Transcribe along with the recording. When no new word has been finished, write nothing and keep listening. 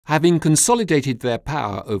Having consolidated their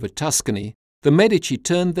power over Tuscany, the Medici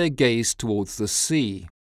turned their gaze towards the sea,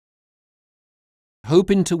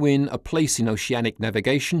 hoping to win a place in oceanic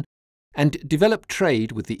navigation and develop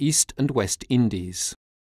trade with the East and West Indies.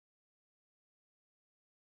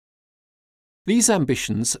 These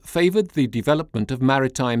ambitions favoured the development of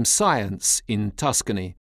maritime science in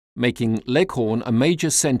Tuscany, making Leghorn a major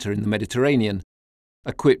centre in the Mediterranean,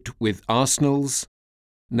 equipped with arsenals,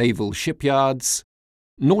 naval shipyards,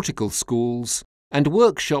 nautical schools, and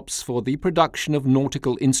workshops for the production of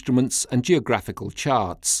nautical instruments and geographical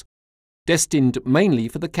charts, destined mainly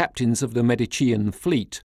for the captains of the Medicean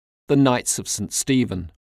fleet, the Knights of St.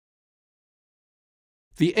 Stephen.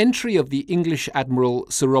 The entry of the English Admiral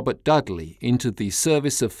Sir Robert Dudley into the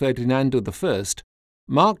service of Ferdinando I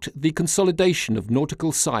marked the consolidation of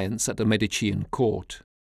nautical science at the Medicean court.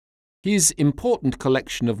 His important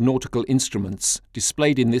collection of nautical instruments,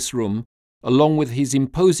 displayed in this room, along with his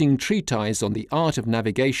imposing treatise on the art of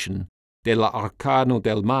navigation, Dell'arcano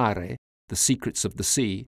del mare, The Secrets of the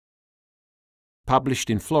Sea, published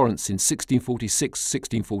in Florence in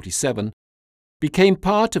 1646–1647, became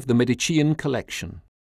part of the Medicean collection.